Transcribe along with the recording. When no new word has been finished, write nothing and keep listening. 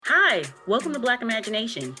Hi, welcome to Black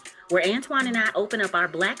Imagination, where Antoine and I open up our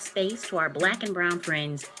Black space to our Black and brown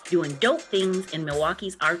friends doing dope things in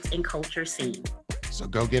Milwaukee's arts and culture scene. So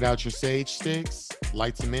go get out your sage sticks,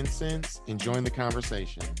 light some incense, and join the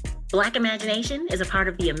conversation. Black Imagination is a part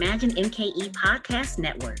of the Imagine MKE podcast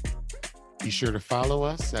network. Be sure to follow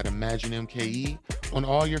us at Imagine MKE on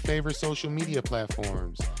all your favorite social media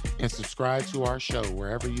platforms and subscribe to our show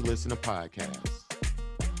wherever you listen to podcasts.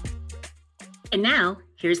 And now,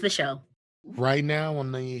 here's the show. Right now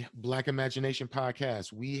on the Black Imagination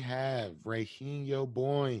podcast, we have Rayhenio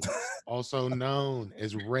Boynes, also known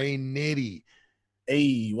as Ray Nitty.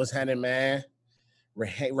 Hey, what's happening, man?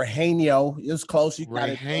 Rayhenio, it was close. You got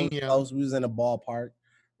it close. We was in the ballpark.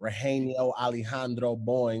 Rayhenio Alejandro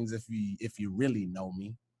Boynes, if you really know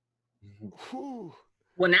me. Well,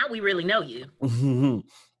 now we really know you.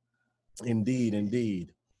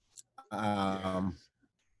 Indeed.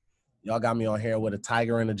 Y'all got me on here with a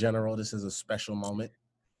tiger and a general. This is a special moment.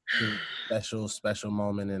 Special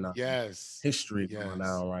moment in history going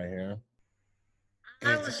on right here.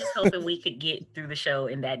 I was just hoping we could get through the show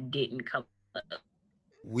and that didn't come up.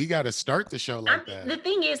 We got to start the show like that. The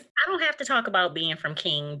thing is, I don't have to talk about being from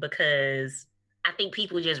King because I think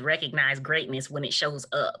people just recognize greatness when it shows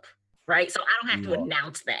up, right? So I don't have to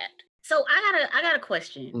announce that. So I got a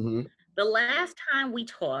question. Mm-hmm. The last time we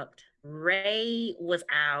talked, Ray was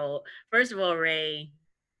out. First of all, Ray,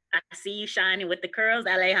 I see you shining with the curls,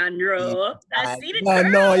 Alejandro. I see the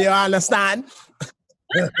curls. No, you understand?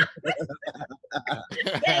 I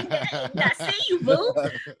see you, boo.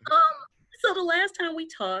 So the last time we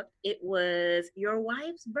talked, it was your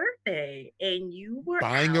wife's birthday, and you were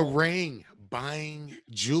buying a ring, buying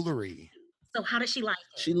jewelry. So how did she like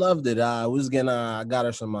it? She loved it. I got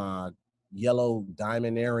her some yellow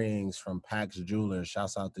diamond earrings from Pax Jewelers.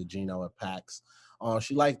 Shouts out to Gino at Pax.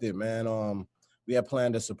 She liked it, man. We had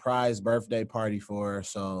planned a surprise birthday party for her,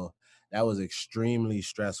 so that was extremely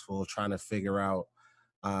stressful trying to figure out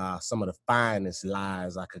some of the finest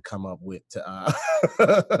lies I could come up with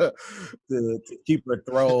to keep her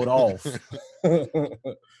thrown off. And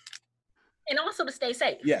also to stay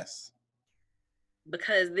safe. Yes.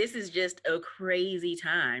 Because this is just a crazy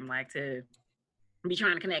time, like to be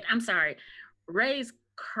trying to connect. I'm sorry. Ray's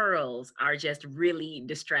curls are just really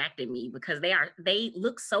distracting me because they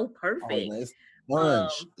look so perfect. It's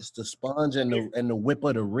sponge. It's the sponge and the whip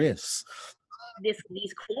of the wrist. These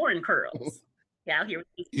corn curls. Yeah, here.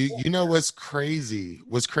 You know what's crazy?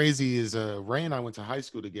 What's crazy is Ray and I went to high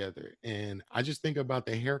school together, and I just think about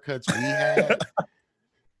the haircuts we had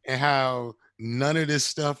and how none of this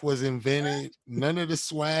stuff was invented. None of the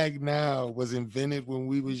swag now was invented when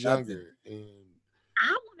we was younger. And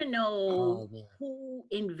I want to know who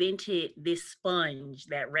invented this sponge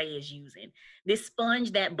that Ray is using. This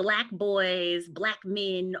sponge that Black boys, Black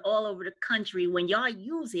men all over the country, when y'all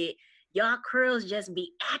use it, y'all curls just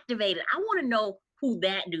be activated. I want to know who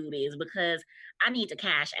that dude is because I need to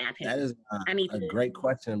cash app him. That is a great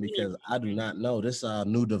question because I do not know. This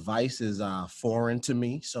new device is foreign to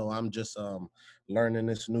me, so I'm just learning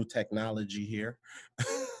this new technology here.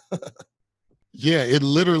 Yeah, it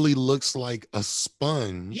literally looks like a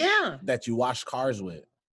sponge. Yeah. That you wash cars with.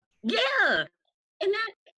 Yeah. And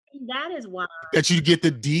that is why. That you get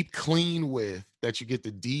the deep clean with. That you get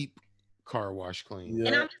the deep car wash clean. Yeah.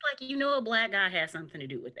 And I'm just like, a Black guy has something to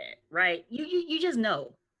do with that, right? You just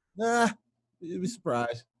know. You'd be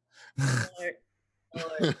surprised. So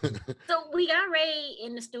we got Ray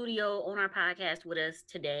in the studio on our podcast with us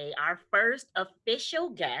today, our first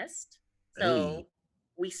official guest. So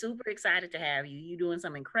we super excited to have you. You're doing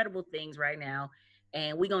some incredible things right now,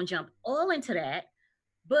 and we're going to jump all into that.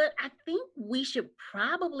 But I think we should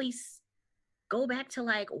probably go back to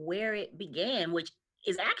like where it began, which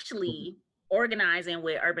is actually organizing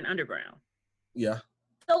with Urban Underground. Yeah.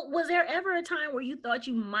 So was there ever a time where you thought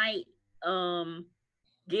you might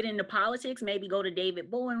get into politics, maybe go the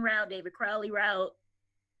David Bowen route, David Crowley route?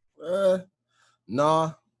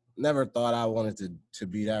 No, never thought I wanted to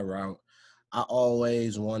be that route. I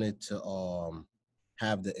always wanted to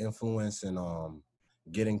have the influence in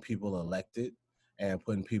getting people elected and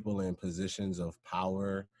putting people in positions of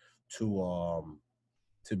power to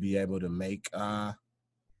be able to make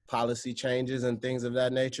policy changes and things of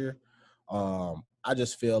that nature. I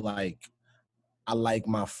just feel like I like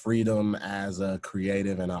my freedom as a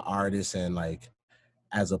creative and an artist, and like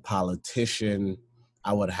as a politician,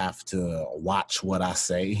 I would have to watch what I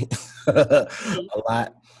say a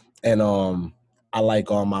lot. And I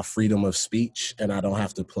like all my freedom of speech, and I don't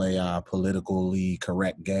have to play politically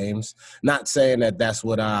correct games. Not saying that that's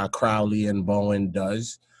what Crowley and Bowen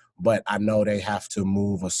does, but I know they have to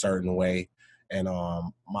move a certain way and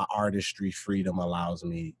my artistry freedom allows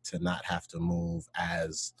me to not have to move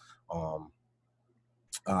as on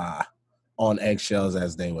eggshells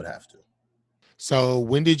as they would have to. So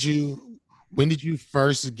when did you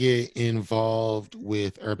first get involved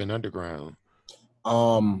with Urban Underground?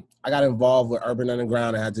 I got involved with Urban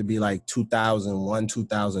Underground. It had to be like 2001,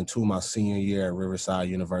 2002, my senior year at Riverside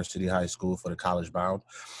University High School for the College Bound.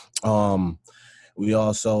 We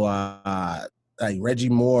also like Reggie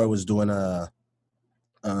Moore was doing a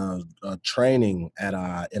training at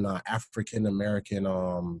in our African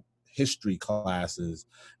American history classes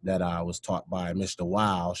that was taught by Mr.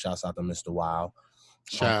 Wow. Shouts out to Mr. Wow.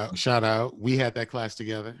 Shout out. We had that class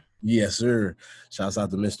together. Yes, sir. Shouts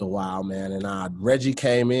out to Mr. Wow, man. And Reggie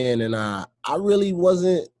came in, and I really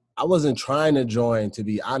wasn't trying to join, to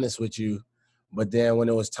be honest with you. But then when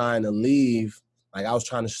it was time to leave, like I was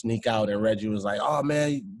trying to sneak out, and Reggie was like, "Oh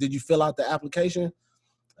man, did you fill out the application?"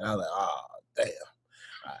 And I was like, "Oh, damn."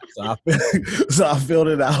 So I filled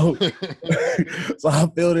it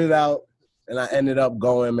out. And I ended up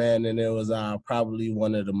going, man. And it was probably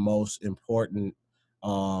one of the most important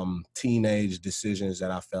teenage decisions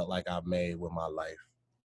that I felt like I've made with my life.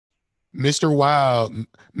 Mr.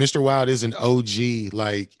 Wild is an OG.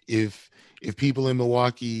 Like if people in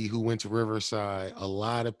Milwaukee who went to Riverside, a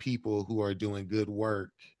lot of people who are doing good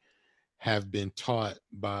work have been taught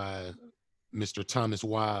by Mr. Thomas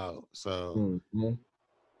Wild. So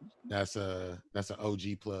that's an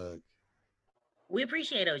OG plug. We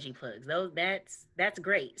appreciate OG plugs. That's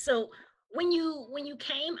great. So when you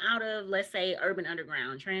came out of, let's say, Urban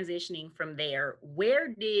Underground, transitioning from there,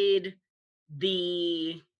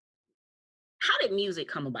 how did music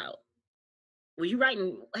come about? Were you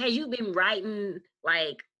writing? Had you been writing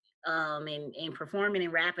like and performing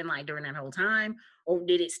and rapping like during that whole time, or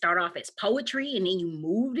did it start off as poetry and then you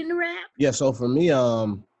moved into rap? Yeah. So for me,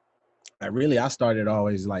 I started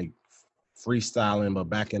always like freestyling, but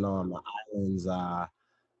back in the islands,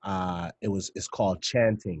 it's called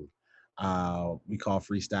chanting. We call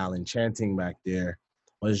freestyling chanting back there.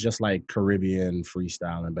 But it's just like Caribbean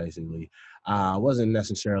freestyling, basically. I wasn't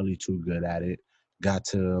necessarily too good at it. Got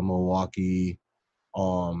to Milwaukee,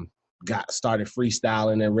 started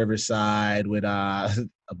freestyling at Riverside with a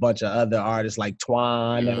bunch of other artists like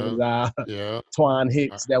Twan. Twan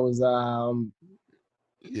Hicks. That was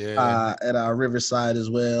at Riverside as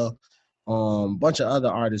well. Bunch of other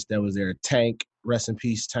artists that was there. Tank, rest in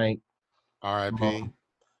peace, Tank. R.I.P.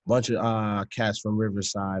 Bunch of cats from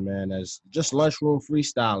Riverside, man. That's just lunchroom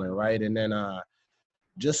freestyling, right? And then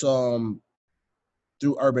just through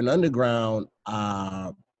Urban Underground,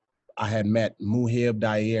 I had met Muhib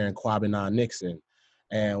Dair and Kwabena Nixon,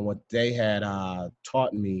 and what they had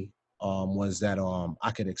taught me was that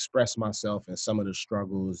I could express myself in some of the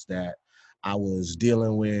struggles that I was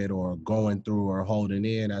dealing with or going through or holding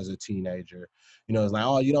in as a teenager. You know, it's like,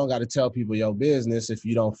 oh, you don't got to tell people your business if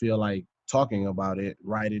you don't feel like talking about it.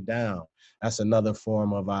 Write it down. That's another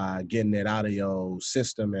form of getting it out of your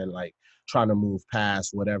system and like trying to move past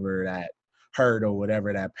whatever that hurt or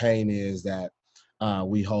whatever that pain is that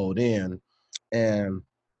we hold in. And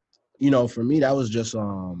you know, for me, that was just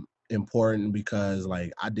important because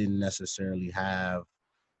like I didn't necessarily have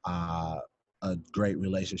a great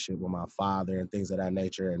relationship with my father and things of that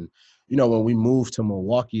nature. And, you know, when we moved to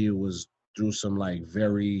Milwaukee, it was through some like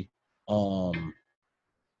very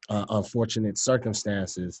unfortunate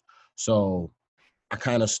circumstances. So I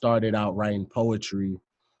kind of started out writing poetry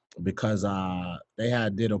because they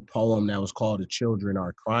did a poem that was called "The Children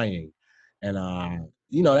Are Crying." And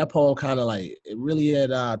you know, that poem kind of like, it really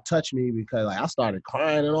had touched me because like I started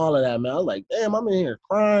crying and all of that, man. I was like, damn, I'm in here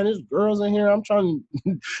crying. There's girls in here. I'm trying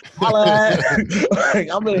to holler at. Like,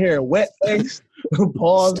 I'm in here wet faced.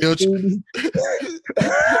 Pause.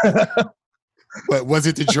 But was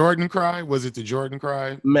it the Jordan cry? Was it the Jordan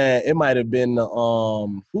cry? Man, it might have been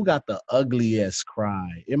who got the ugliest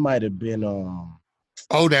cry? It might have been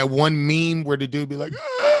oh, that one meme where the dude be like,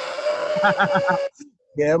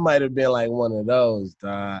 yeah, it might have been like one of those,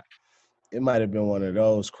 dog. It might have been one of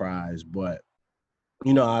those cries, but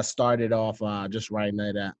you know, I started off just writing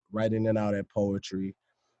it out at poetry,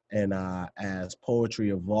 and as poetry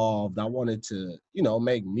evolved, I wanted to, you know,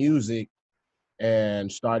 make music,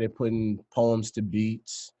 and started putting poems to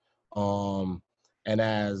beats, and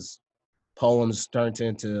as poems turned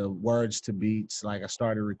into words to beats, like I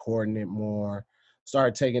started recording it more,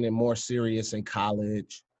 started taking it more serious in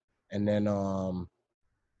college, and then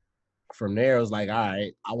from there, it was like, all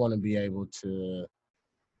right, I want to be able to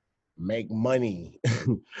make money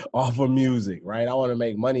off of music, right? I want to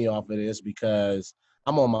make money off of this because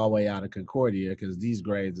I'm on my way out of Concordia because these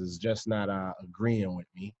grades is just not agreeing with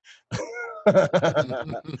me.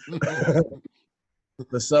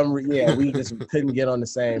 For some reason, yeah, we just couldn't get on the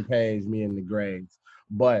same page, me and the grades.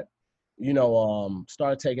 But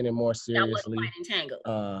started taking it more That wasn't seriously. quite entangled.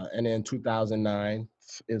 And then 2009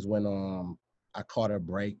 is when I caught a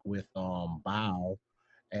break with Bow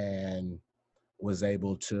and was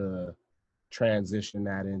able to transition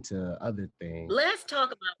that into other things. Let's talk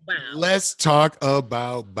about Bow. Let's talk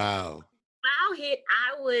about Bow. Bow hit.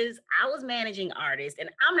 I was managing artists, and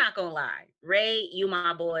I'm not gonna lie, Ray, you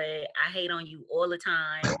my boy. I hate on you all the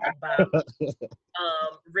time about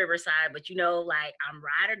Riverside, but like I'm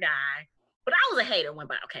ride or die. But I was a hater when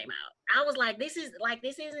Bow came out. I was like, this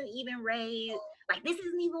isn't even Ray. Like, this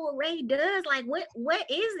isn't even what Ray does. Like, what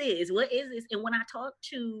is this? What is this? And when I talked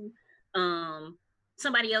to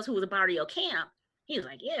somebody else who was a part of your camp, he was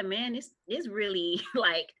like, yeah, man, this really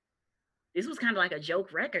like, this was kind of like a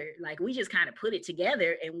joke record. Like, we just kind of put it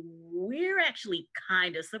together, and we're actually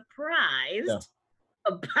kind of surprised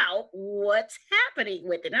about what's happening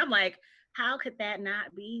with it. And I'm like, how could that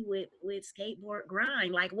not be with Skateboard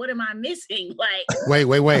Grind? Like, what am I missing? Like,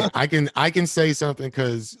 wait. I can say something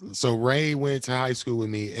because Ray went to high school with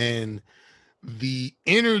me, and the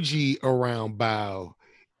energy around Bow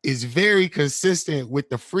is very consistent with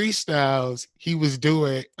the freestyles he was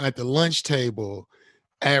doing at the lunch table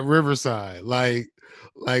at Riverside. Like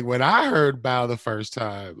when I heard Bow the first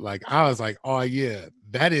time, like I was like, oh yeah,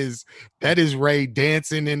 that is Ray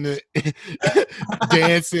dancing in the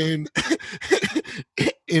dancing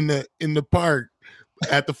in the park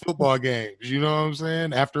at the football games. You know what I'm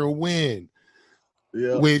saying? After a win.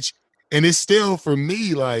 Yeah. And it's still, for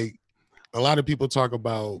me, like a lot of people talk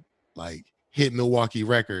about like hit Milwaukee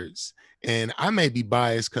records, and I may be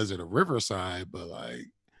biased because of the Riverside, but like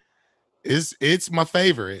it's my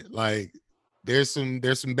favorite. Like there's some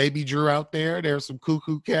Baby Drew out there. There's some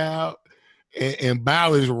Cuckoo Cow, and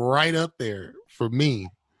Bow is right up there for me.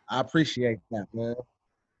 I appreciate that, man.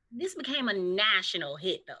 This became a national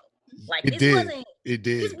hit, though. Like, It did.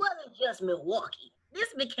 This wasn't just Milwaukee.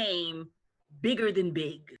 This became bigger than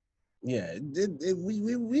big. Yeah,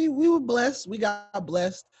 we were blessed. We got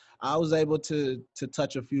blessed. I was able to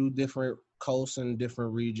touch a few different coasts and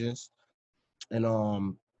different regions, and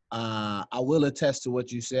I will attest to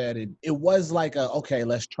what you said. It was like okay,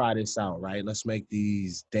 let's try this out, right? Let's make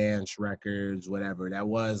these dance records, whatever. That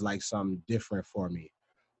was like something different for me,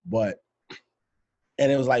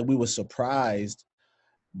 and it was like we were surprised,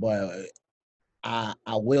 but I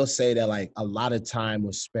will say that like a lot of time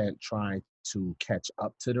was spent trying to catch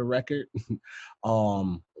up to the record.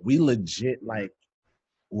 We legit like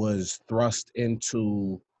was thrust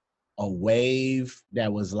into a wave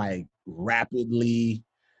that was like rapidly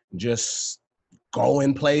just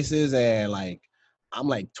going places, and like I'm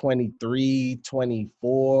like 23,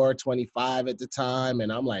 24, 25 at the time, and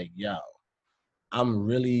I'm like, yo, I'm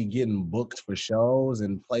really getting booked for shows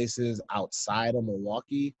and places outside of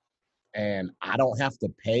Milwaukee, and I don't have to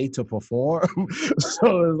pay to perform.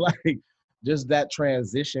 So it's like just that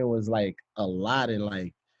transition was like a lot, and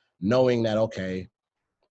like knowing that, okay,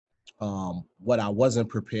 what I wasn't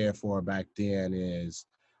prepared for back then is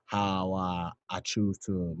how I choose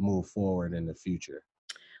to move forward in the future.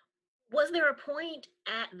 Was there a point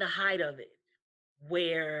at the height of it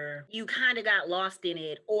where you kind of got lost in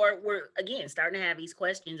it, or were again starting to have these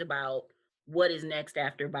questions about what is next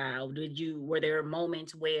after Bow? Were there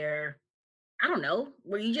moments where, I don't know,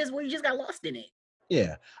 where you just got lost in it?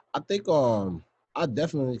 Yeah, I think I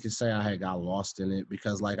definitely could say I had got lost in it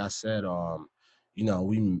because, like I said,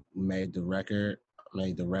 we made the record,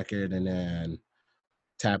 and then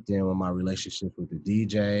tapped in with my relationship with the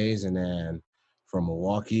DJs, and then from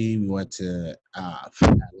Milwaukee we went to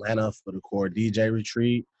Atlanta for the Core DJ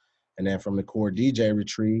retreat, and then from the Core DJ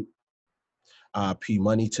retreat, P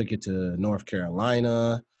Money took it to North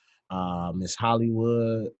Carolina. Miss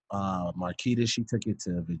Hollywood, Marquita, she took it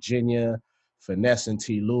to Virginia. Finesse and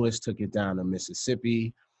T. Lewis took it down to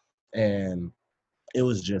Mississippi, and it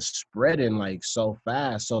was just spreading like so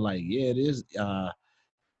fast. So like, yeah, it is.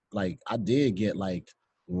 Like I did get like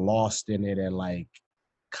lost in it, and like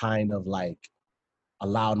kind of like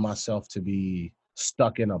allowed myself to be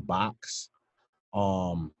stuck in a box.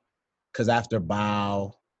 Because after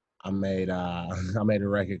Bow, I made a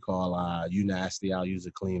record called "You Nasty." I'll use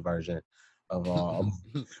a clean version of Oh,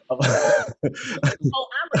 I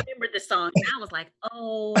remember the song, and I was like,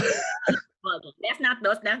 oh, that's not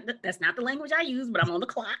the language I use, but I'm on the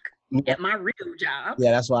clock at my real job.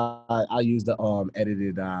 Yeah, that's why I used the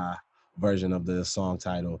edited version of the song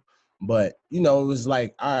title. But it was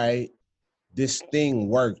like, all right, this thing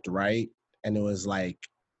worked, right? And it was like,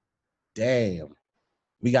 damn,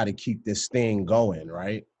 we got to keep this thing going,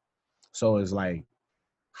 right? So it's like,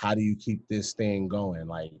 how do you keep this thing going?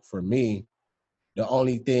 Like for me, the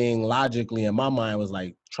only thing logically in my mind was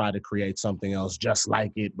like, try to create something else just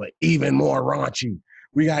like it, but even more raunchy.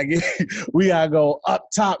 We gotta get, we gotta go up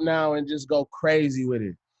top now and just go crazy with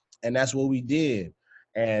it. And that's what we did.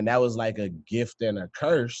 And that was like a gift and a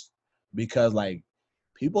curse because like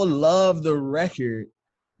people love the record,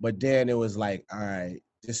 but then it was like, all right,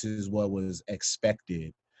 this is what was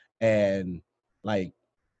expected. And like,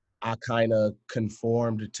 I kind of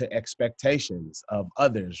conformed to expectations of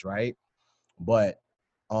others, right? But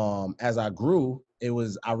as I grew,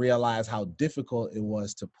 I realized how difficult it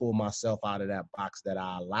was to pull myself out of that box that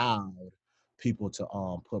I allowed people to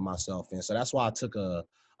put myself in. So that's why I took a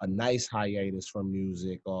nice hiatus from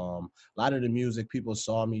music. A lot of the music people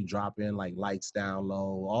saw me drop in, like Lights Down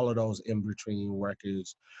Low, all of those in between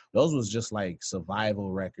records. Those was just like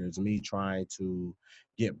survival records, me trying to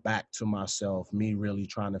get back to myself, me really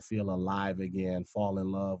trying to feel alive again, fall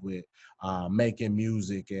in love with making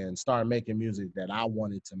music and start making music that I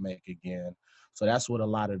wanted to make again. So that's what a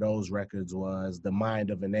lot of those records was. The Mind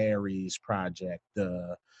of an Aries project,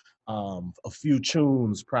 the A Few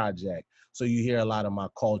Tunes project. So you hear a lot of my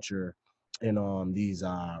culture in these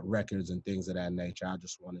records and things of that nature. I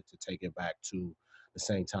just wanted to take it back to the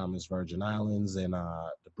St. Thomas Virgin Islands and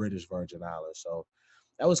the British Virgin Islands. So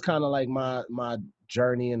that was kind of like my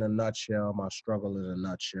journey in a nutshell, my struggle in a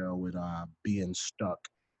nutshell with being stuck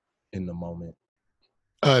in the moment.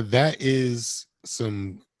 That is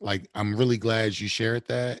some like I'm really glad you shared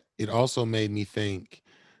that. It also made me think,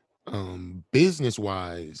 business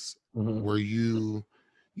wise, Mm-hmm. were you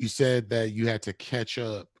said that you had to catch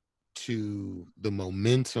up to the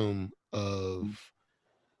momentum of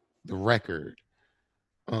the record.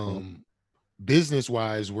 Mm-hmm. Um, business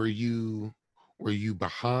wise, were you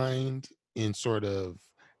behind in sort of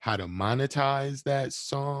how to monetize that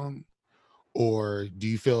song, or do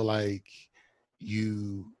you feel like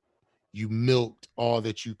you you milked all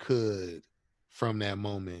that you could from that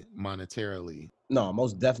moment monetarily? No,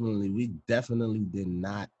 most definitely. We definitely did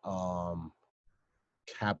not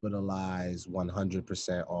capitalize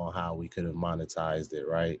 100% on how we could have monetized it,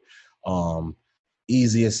 right? Um,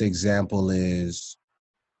 Easiest example is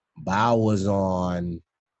Bow was on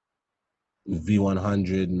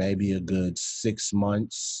V100 maybe a good 6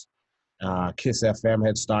 months. Kiss FM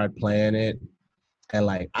had started playing it, and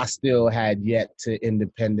like I still had yet to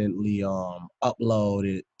independently upload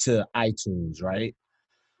it to iTunes, right?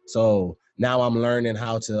 So now I'm learning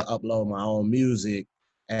how to upload my own music,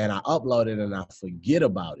 and I upload it and I forget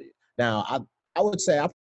about it. Now I would say I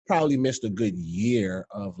probably missed a good year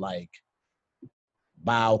of like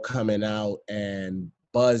Bow coming out and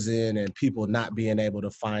buzzing and people not being able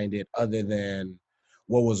to find it other than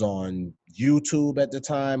what was on YouTube at the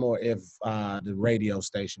time or if the radio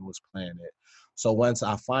station was playing it. So once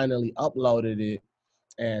I finally uploaded it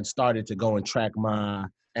and started to go and track my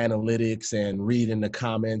analytics and read in the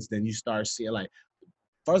comments, then you start seeing like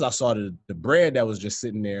first I saw the bread that was just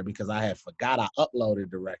sitting there because I had forgot I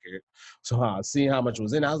uploaded the record. So I seen how much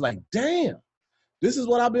was in it. I was like, damn, this is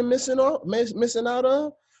what I've been missing out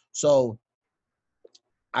on. So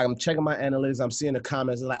I'm checking my analytics. I'm seeing the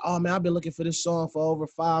comments. Like, oh man, I've been looking for this song for over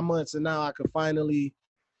 5 months, and now I can finally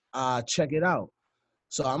check it out.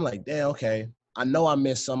 So I'm like, damn, okay. I know I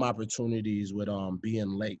missed some opportunities with being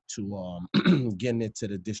late to getting it to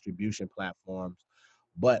the distribution platforms,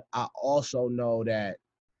 but I also know that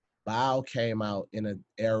Bow came out in an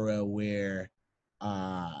era where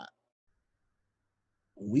uh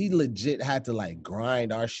we legit had to like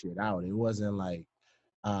grind our shit out. It wasn't like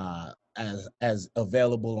as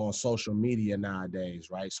available on social media nowadays,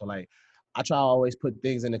 right? So like I try to always put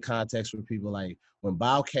things in the context for people. Like when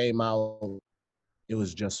Bow came out, it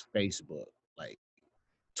was just Facebook. Like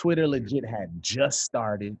Twitter legit had just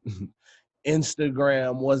started.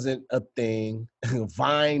 Instagram wasn't a thing.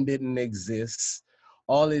 Vine didn't exist.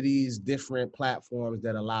 All of these different platforms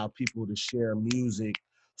that allow people to share music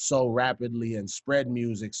so rapidly and spread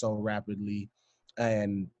music so rapidly.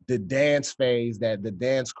 And the dance craze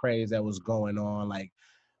that was going on,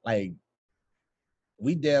 like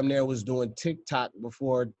we damn near was doing TikTok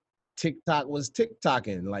before TikTok was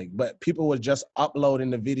TikToking. Like, but people were just uploading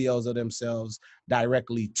the videos of themselves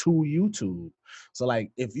directly to YouTube. So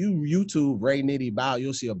like if you YouTube Ray Nitty Bow,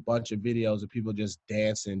 you'll see a bunch of videos of people just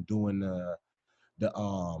dancing, doing the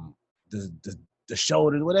um the the, the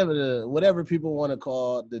shoulders, whatever people want to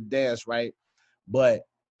call the dance, right? But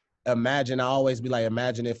I always be like,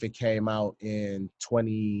 imagine if it came out in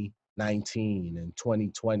 2019 and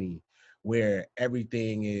 2020, where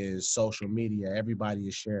everything is social media, everybody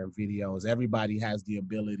is sharing videos, everybody has the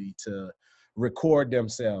ability to record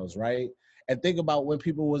themselves, right? And think about when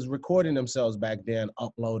people was recording themselves back then,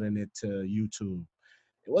 uploading it to YouTube.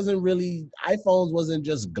 It wasn't really, iPhones wasn't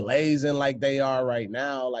just glazing like they are right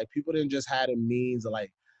now. Like people didn't just have the means of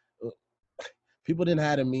people didn't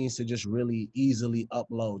have the means to just really easily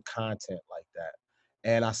upload content like that.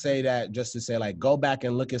 And I say that just to say, like, go back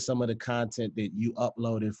and look at some of the content that you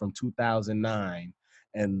uploaded from 2009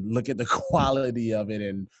 and look at the quality of it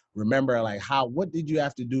and remember, like, what did you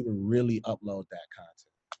have to do to really upload that content?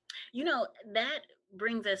 That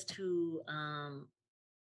brings us to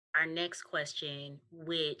our next question,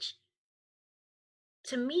 which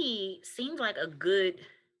to me seems like a good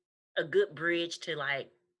bridge to like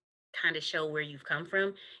kind of show where you've come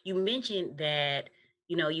from. You mentioned that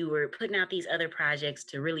you were putting out these other projects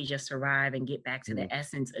to really just survive and get back to the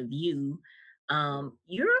essence of you.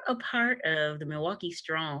 You're a part of the Milwaukee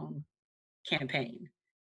Strong campaign,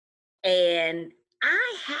 and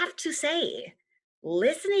I have to say,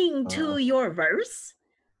 listening to your verse,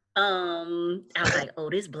 I was like, oh,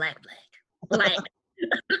 this black, like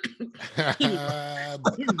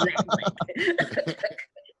he's black.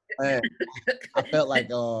 Man, I felt like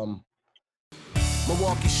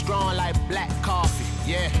Milwaukee strong like black coffee,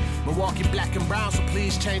 yeah. Milwaukee black and brown, so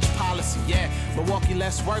please change policy, yeah. Milwaukee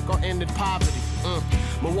let's work on ending poverty,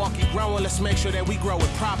 Milwaukee growing, let's make sure that we grow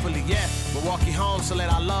it properly, yeah. Milwaukee home, so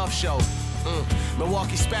let our love show,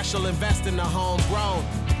 Milwaukee special, invest in the homegrown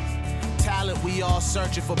talent. We all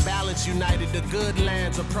searching for balance, united the good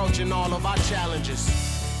lands, approaching all of our challenges.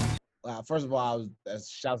 First of all,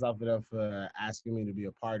 shouts out for them for asking me to be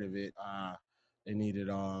a part of it. They needed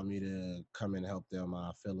me to come and help them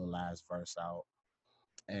fill the last verse out.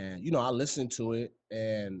 And, I listened to it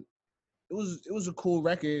and it was a cool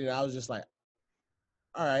record. And I was just like,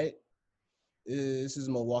 all right, this is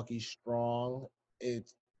Milwaukee Strong.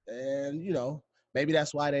 Maybe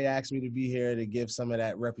that's why they asked me to be here, to give some of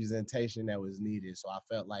that representation that was needed. So I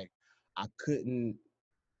felt like I couldn't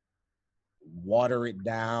water it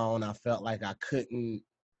down. I felt like I couldn't,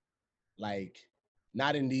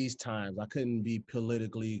 not in these times, I couldn't be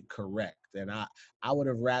politically correct. And I would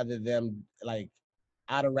have rather them, I'd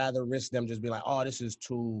have rather risk them just be like, oh, this is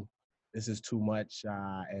too much,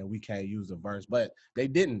 and we can't use the verse. But they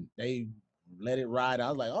didn't. They let it ride. I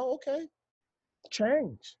was like, oh, okay,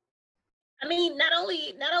 change. I mean, not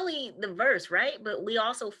only the verse, right? But we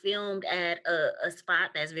also filmed at a spot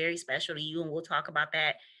that's very special to you, and we'll talk about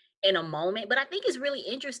that in a moment. But I think it's really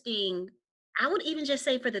interesting. I would even just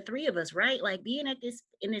say for the three of us, right? Like being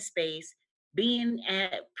in this space, being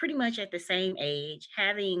at pretty much at the same age,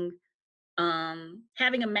 having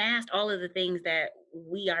amassed all of the things that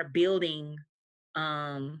we are building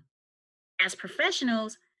as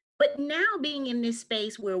professionals, but now being in this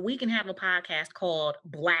space where we can have a podcast called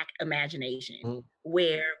Black Imagination,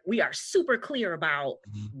 where we are super clear about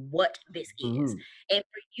what this is. And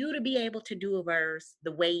for you to be able to do a verse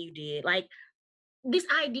the way you did, like this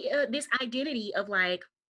identity of like,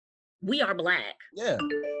 we are Black. Yeah.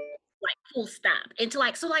 Like full stop. And so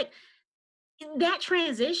that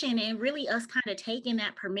transition and really us kind of taking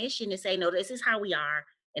that permission to say, no, this is how we are.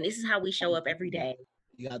 And this is how we show up every day.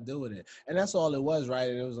 You got to deal with it. And that's all it was, right?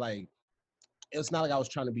 And it was like, it's not like I was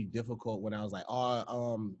trying to be difficult when I was like,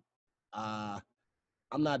 I'm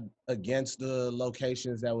not against the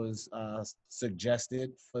locations that was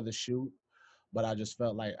suggested for the shoot, but I just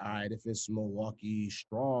felt like, all right, if it's Milwaukee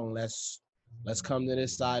Strong, let's come to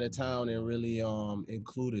this side of town and really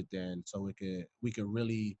include it then, so we could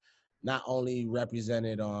really not only represent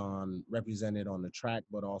it on the track,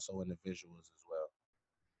 but also in the visuals as well.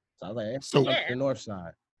 So I was like, the north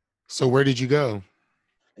side. So where did you go?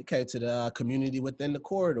 Okay, to the community within the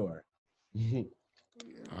corridor.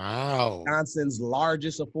 Wow. Wisconsin's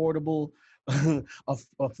largest affordable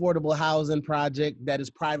housing project that is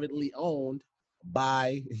privately owned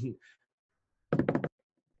by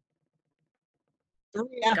 3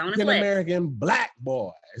 African-American Black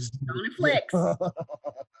boys. Going to flex.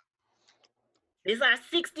 This is our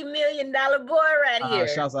 $60 million boy right here.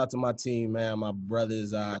 Shouts out to my team, man. My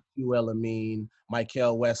brothers, Q.L. Amin,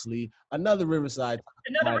 Michael Wesley, another Riverside boy.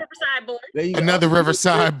 Another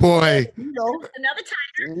Riverside boy. Another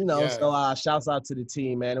Tiger. So shouts out to the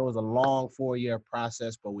team, man. It was a long 4-year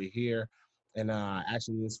process, but we're here. And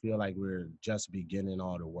actually just feel like we're just beginning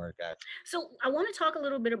all the work, actually. So I want to talk a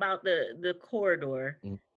little bit about the corridor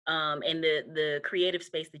and the creative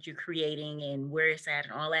space that you're creating and where it's at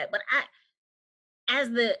and all that. But as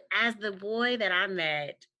the boy that I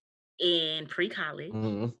met in pre-college,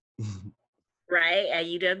 right, at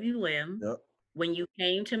UWM, when you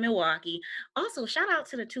came to Milwaukee. Also, shout out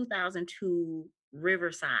to the 2002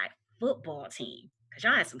 Riverside football team.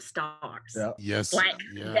 y'all had some stars. Yeah. Yes. Like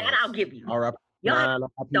yes. that I'll give you. R.I.P. Y'all had Shine,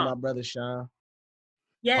 R.I.P. my brother Shine.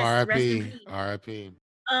 Yes, rest in R.I.P. peace. R.I.P.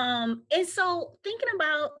 And so thinking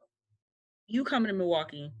about you coming to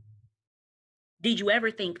Milwaukee, did you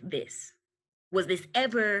ever think this? Was this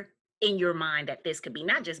ever in your mind that this could be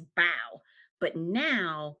not just Bow, but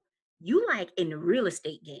now you like in the real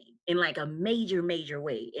estate game in like a major, major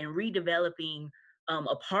way and redeveloping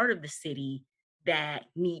a part of the city that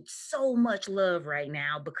needs so much love right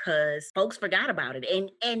now because folks forgot about it.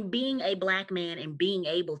 And being a Black man and being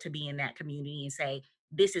able to be in that community and say,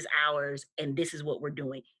 this is ours and this is what we're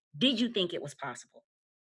doing. Did you think it was possible?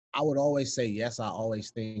 I would always say yes. I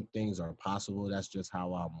always think things are possible. That's just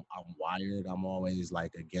how I'm wired. I'm always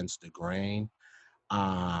like against the grain.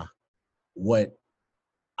 What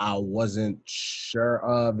I wasn't sure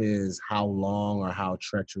of is how long or how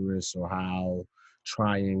treacherous or how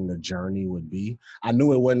trying the journey would be. I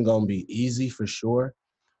knew it wasn't gonna be easy for sure,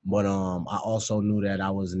 but I also knew that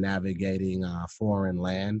I was navigating foreign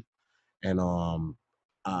land and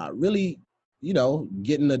really,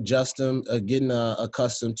 getting accustomed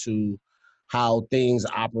to how things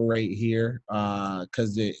operate here,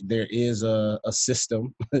 because there is a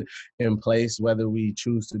system in place, whether we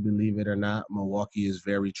choose to believe it or not. Milwaukee is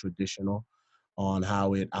very traditional on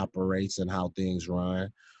how it operates and how things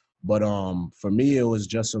run. But for me, it was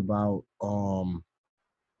just about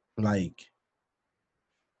like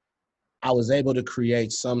I was able to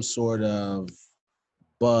create some sort of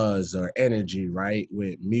buzz or energy, right,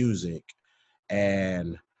 with music.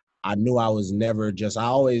 And I knew I was never just, I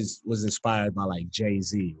always was inspired by like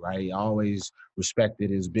Jay-Z, right? I always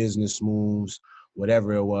respected his business moves,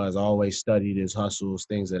 whatever it was. I always studied his hustles,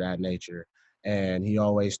 things of that nature. And he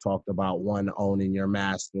always talked about one, owning your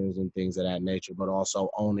masters and things of that nature, but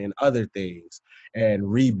also owning other things and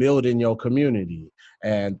rebuilding your community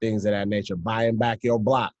and things of that nature, buying back your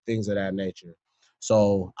block, things of that nature.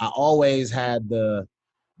 So I always had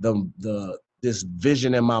this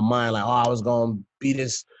vision in my mind, like, oh, I was gonna be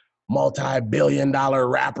this multi-billion-dollar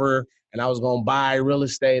rapper and I was gonna buy real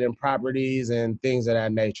estate and properties and things of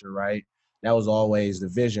that nature, right? That was always the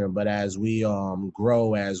vision. But as we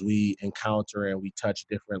grow, as we encounter and we touch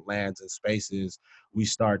different lands and spaces, we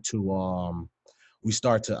start to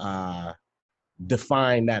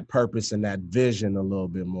define that purpose and that vision a little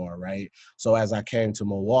bit more, right? So as I came to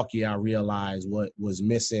Milwaukee, I realized what was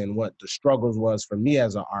missing, what the struggles was for me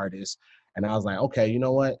as an artist. And I was like, okay, you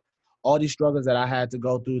know what? All these struggles that I had to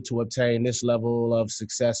go through to obtain this level of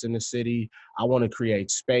success in the city, I want to create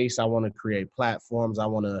space. I want to create platforms. I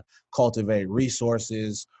want to cultivate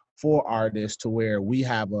resources for artists to where we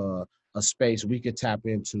have a space we could tap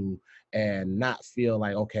into and not feel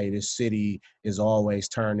like, okay, this city is always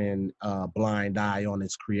turning a blind eye on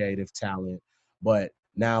its creative talent. But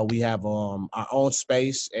now we have our own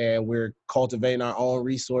space and we're cultivating our own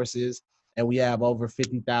resources. And we have over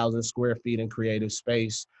 50,000 square feet in creative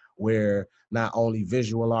space where not only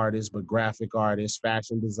visual artists, but graphic artists,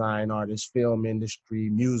 fashion design artists, film industry,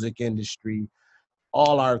 music industry,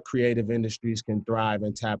 all our creative industries can thrive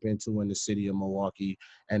and tap into in the city of Milwaukee.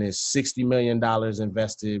 And it's $60 million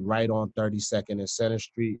invested right on 32nd and Center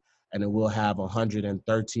Street. And it will have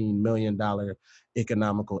 $113 million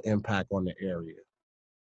economical impact on the area.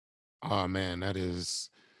 Oh man, that is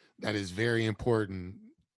very important,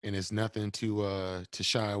 and it's nothing to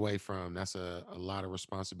shy away from. That's a lot of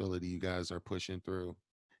responsibility you guys are pushing through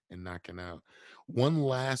and knocking out. One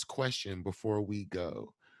last question before we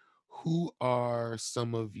go. Who are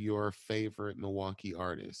some of your favorite Milwaukee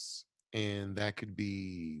artists? And that could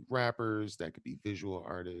be rappers, that could be visual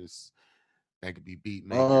artists, that could be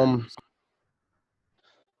beat Um, makers.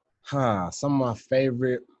 some of my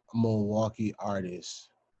favorite Milwaukee artists.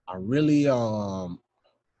 I really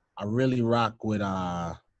rock with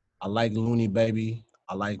I like Looney Baby.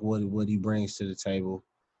 I like what he brings to the table.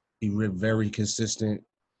 Very consistent.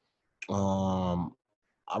 I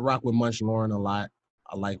rock with Munch Lauren a lot.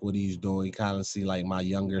 I like what he's doing. You kind of see like my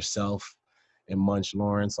younger self in Munch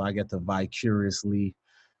Lauren, so I get to vicariously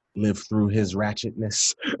live through his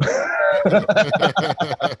ratchetness.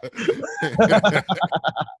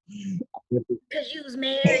 Because you was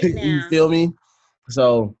married now. You feel me?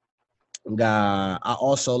 So I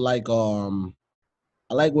also like I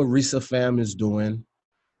like what Risa Fam is doing.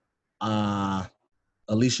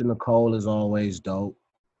 Alicia Nicole is always dope.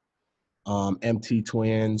 MT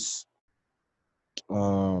Twins.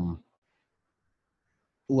 Who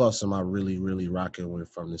else am I really, really rocking with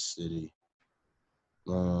from the city?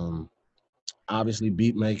 Obviously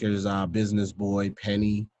beat makers, Business Boy,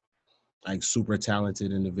 Penny, like super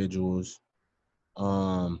talented individuals.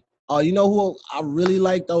 Oh, you know who I really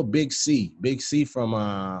like though? Big C. Big C from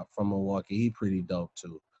Milwaukee. He pretty dope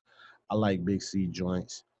too. I like Big C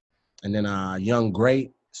joints. And then Young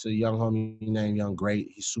Great. So young homie named Young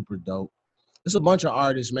Great. He's super dope. There's a bunch of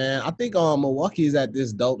artists, man. I think Milwaukee is at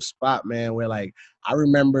this dope spot, man, where like I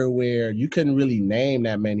remember where you couldn't really name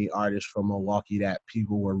that many artists from Milwaukee that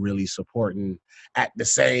people were really supporting at the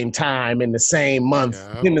same time, in the same month,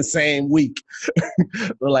 in the same week.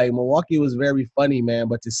 But like Milwaukee was very funny, man.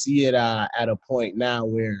 But to see it at a point now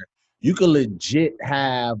where you could legit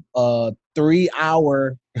have a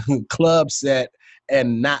 3-hour club set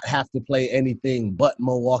and not have to play anything but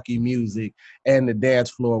Milwaukee music, and the dance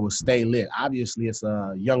floor will stay lit. Obviously, it's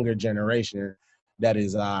a younger generation that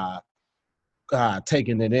is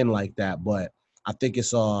taking it in like that, but I think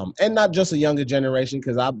it's and not just a younger generation,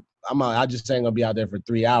 because I just ain't gonna be out there for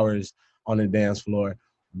 3 hours on the dance floor.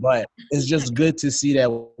 But it's just good to see that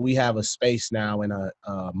we have a space now and a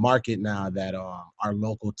market now that our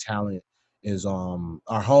local talent is our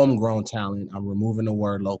homegrown talent. I'm removing the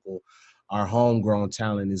word local. Our homegrown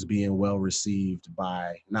talent is being well received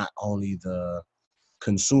by not only the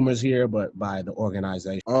consumers here, but by the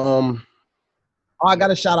organization. I got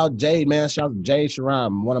to shout out Jade, man. Shout out Jade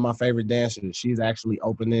Sharam, one of my favorite dancers. She's actually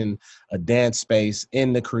opening a dance space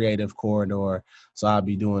in the Creative Corridor. So I'll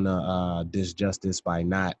be doing a disjustice by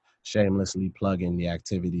not shamelessly plugging the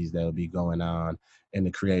activities that will be going on in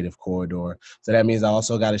the Creative Corridor. So that means I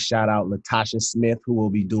also got to shout out Latasha Smith, who will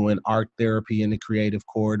be doing art therapy in the Creative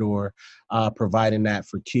Corridor, providing that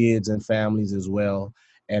for kids and families as well.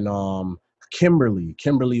 And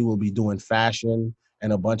Kimberly will be doing fashion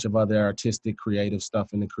and a bunch of other artistic, creative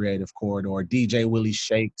stuff in the Creative Corridor. DJ Willie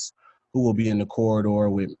Shakes, who will be in the corridor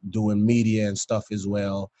with doing media and stuff as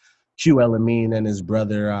well. Q Elamine and his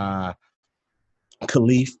brother,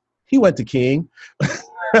 Khalif. He went to King.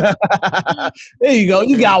 There you go.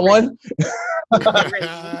 You got one.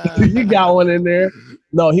 You got one in there.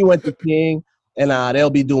 No, he went to King. And they'll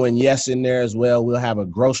be doing Yes in there as well. We'll have a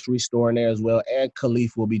grocery store in there as well. And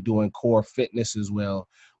Khalif will be doing Core Fitness as well.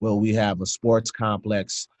 Well, we have a sports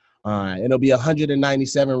complex. It'll be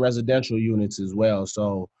 197 residential units as well.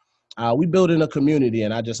 So we building a community,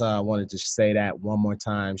 and I just wanted to say that one more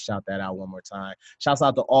time, shout that out one more time. Shouts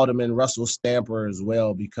out to Alderman Russell Stamper as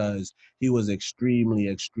well, because he was extremely,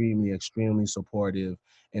 extremely, extremely supportive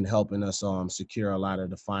in helping us secure a lot of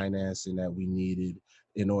the financing that we needed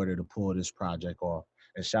in order to pull this project off.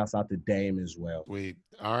 And shouts out to Dame as well. Sweet.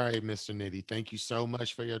 All right, Mr. Nitty, thank you so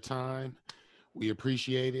much for your time. We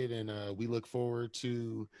appreciate it, and we look forward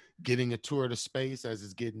to getting a tour of the space as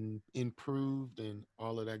it's getting improved and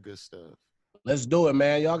all of that good stuff. Let's do it,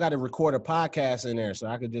 man. Y'all got to record a podcast in there so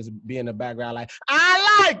I could just be in the background like,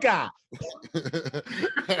 I like her. You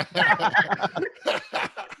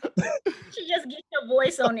should just get your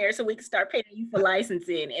voice on there so we can start paying you for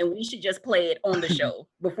licensing, and we should just play it on the show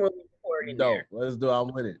before we record it. No, let's do it.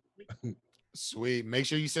 I'm with it. Sweet. Make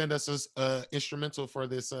sure you send us an instrumental for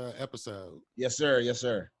this episode. Yes, sir. Yes,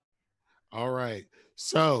 sir. All right.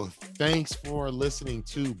 So thanks for listening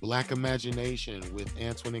to Black Imagination with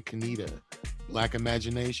Antoine and Kenita. Black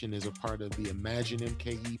Imagination is a part of the Imagine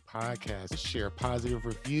MKE podcast. Share a positive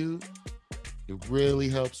review. It really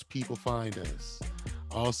helps people find us.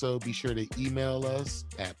 Also, be sure to email us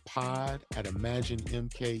at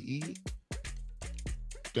pod@ImagineMKE.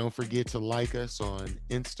 Don't forget to like us on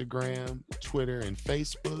Instagram, Twitter, and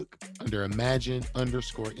Facebook under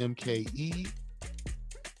Imagine_MKE.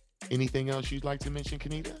 Anything else you'd like to mention,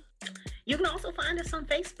 Kenita? You can also find us on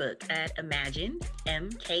Facebook at Imagine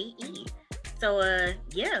MKE. So,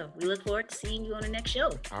 yeah, we look forward to seeing you on the next show.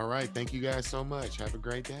 All right. Thank you guys so much. Have a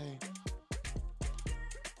great day.